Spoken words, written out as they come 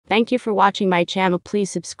Thank you for watching my channel. Please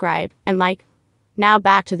subscribe and like. Now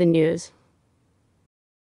back to the news.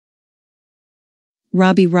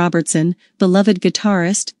 Robbie Robertson, beloved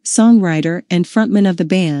guitarist, songwriter, and frontman of the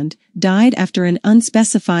band, died after an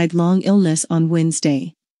unspecified long illness on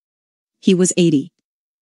Wednesday. He was 80.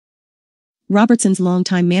 Robertson's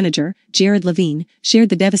longtime manager, Jared Levine, shared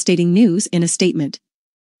the devastating news in a statement.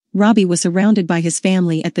 Robbie was surrounded by his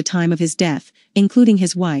family at the time of his death, including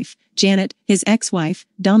his wife, Janet, his ex-wife,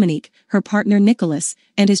 Dominique, her partner Nicholas,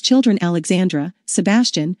 and his children Alexandra,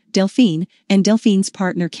 Sebastian, Delphine, and Delphine's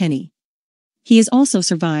partner Kenny. He is also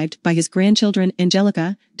survived by his grandchildren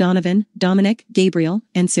Angelica, Donovan, Dominic, Gabriel,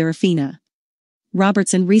 and Serafina.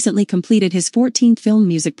 Robertson recently completed his 14th film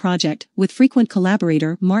music project with frequent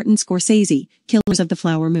collaborator Martin Scorsese, Killers of the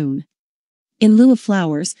Flower Moon. In lieu of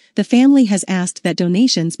flowers, the family has asked that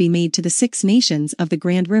donations be made to the Six Nations of the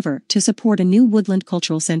Grand River to support a new woodland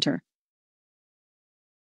cultural center.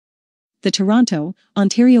 The Toronto,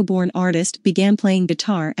 Ontario-born artist began playing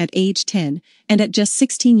guitar at age 10, and at just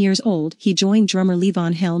 16 years old he joined drummer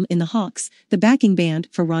Levon Helm in the Hawks, the backing band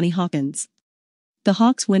for Ronnie Hawkins. The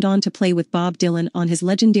Hawks went on to play with Bob Dylan on his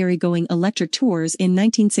legendary Going Electric tours in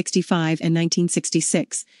 1965 and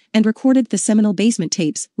 1966, and recorded the seminal Basement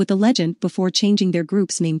tapes with the legend before changing their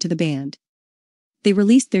group's name to the band. They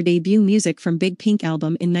released their debut Music from Big Pink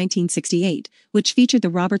album in 1968, which featured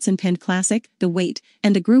the Robertson-penned classic, The Weight,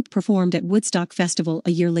 and the group performed at Woodstock Festival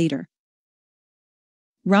a year later.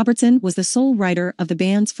 Robertson was the sole writer of the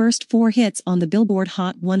band's first 4 hits on the Billboard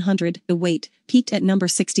Hot 100. The Weight peaked at number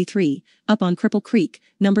 63, up on Cripple Creek,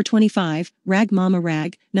 number 25, Rag Mama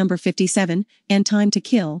Rag, number 57, and Time to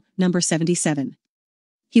Kill, number 77.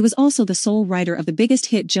 He was also the sole writer of the biggest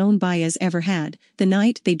hit Joan Baez ever had, The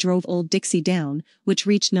Night They Drove Old Dixie Down, which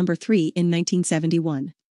reached number 3 in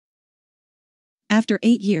 1971. After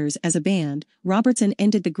 8 years as a band, Robertson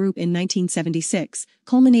ended the group in 1976,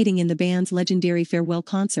 culminating in the band's legendary farewell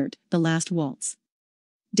concert, The Last Waltz.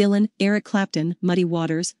 Dylan, Eric Clapton, Muddy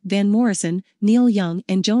Waters, Van Morrison, Neil Young,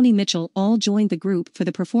 and Joni Mitchell all joined the group for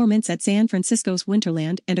the performance at San Francisco's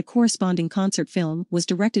Winterland, and a corresponding concert film was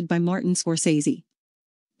directed by Martin Scorsese.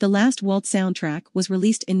 The Last Waltz soundtrack was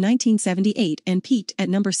released in 1978 and peaked at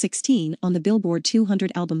number 16 on the Billboard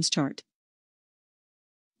 200 albums chart.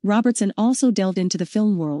 Robertson also delved into the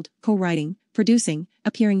film world, co-writing, producing,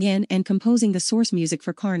 appearing in and composing the source music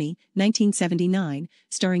for Carney, 1979,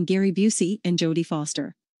 starring Gary Busey and Jodie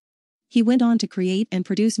Foster. He went on to create and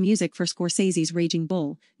produce music for Scorsese's Raging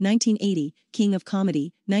Bull, 1980, King of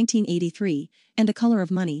Comedy, 1983, and The Color of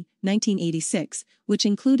Money, 1986, which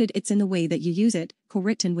included It's in the Way That You Use It,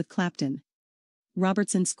 co-written with Clapton.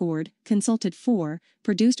 Robertson scored, consulted for,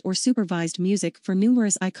 produced or supervised music for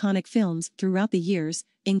numerous iconic films throughout the years,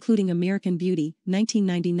 including American Beauty,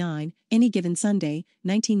 1999, Any Given Sunday,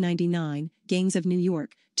 1999, Gangs of New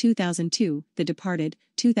York, 2002, The Departed,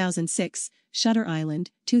 2006, Shutter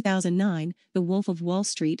Island, 2009, The Wolf of Wall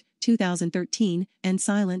Street, 2013, and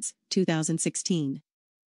Silence, 2016.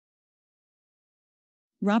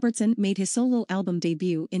 Robertson made his solo album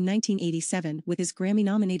debut in 1987 with his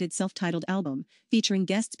Grammy-nominated self-titled album, featuring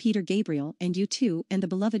guests Peter Gabriel and U2 and the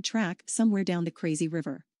beloved track Somewhere Down the Crazy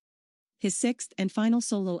River. His 6th and final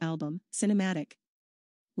solo album, Cinematic,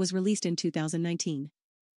 was released in 2019.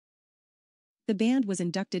 The band was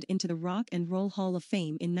inducted into the Rock and Roll Hall of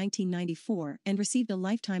Fame in 1994 and received a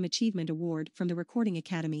Lifetime Achievement Award from the Recording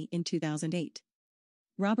Academy in 2008.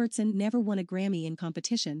 Robertson never won a Grammy in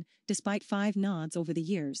competition, despite 5 nods over the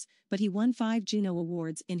years, but he won 5 Juno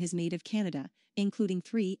Awards in his native Canada, including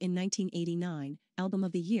 3 in 1989, Album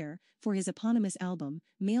of the Year, for his eponymous album,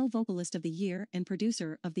 Male Vocalist of the Year and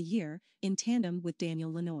Producer of the Year, in tandem with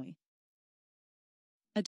Daniel Lanois.